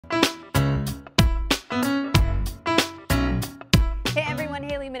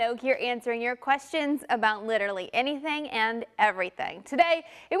Minogue here answering your questions about literally anything and everything. Today,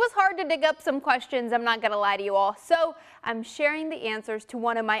 it was hard to dig up some questions, I'm not going to lie to you all, so I'm sharing the answers to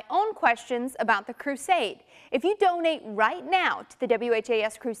one of my own questions about the crusade. If you donate right now to the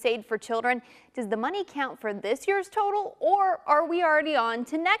WHAS Crusade for Children, does the money count for this year's total, or are we already on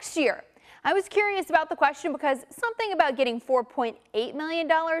to next year? I was curious about the question because something about getting $4.8 million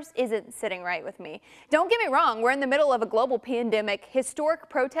isn't sitting right with me. Don't get me wrong, we're in the middle of a global pandemic, historic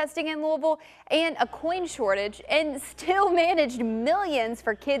protesting in Louisville, and a coin shortage, and still managed millions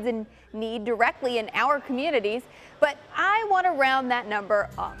for kids in need directly in our communities. But I want to round that number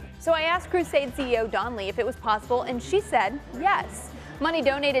up. So I asked Crusade CEO Dawn Lee if it was possible, and she said yes. Money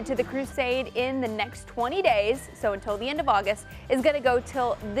donated to the crusade in the next 20 days, so until the end of August, is going to go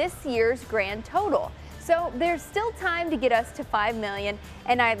till this year's grand total. So there's still time to get us to $5 million,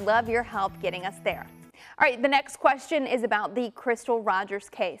 and I'd love your help getting us there. All right, the next question is about the Crystal Rogers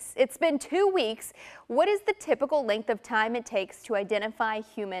case. It's been 2 weeks. What is the typical length of time it takes to identify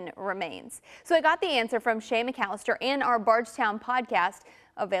human remains? So I got the answer from Shay McAllister in our Bardstown podcast,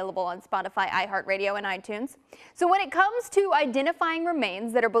 available on Spotify, iHeartRadio, and iTunes. So when it comes to identifying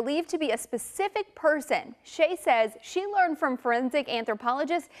remains that are believed to be a specific person, Shay says she learned from forensic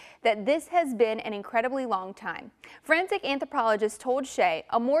anthropologists that this has been an incredibly long time. Forensic anthropologists told Shay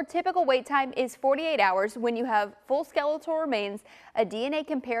a more typical wait time is 48 hours when you have full skeletal remains, a DNA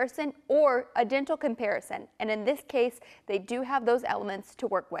comparison, or a dental comparison. And in this case, they do have those elements to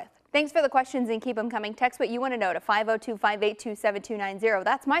work with. Thanks for the questions and keep them coming. Text what you want to know to 502-582-7290.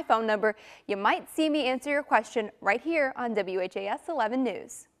 That's my phone number. You might see me answer your question right here on WHAS 11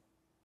 News.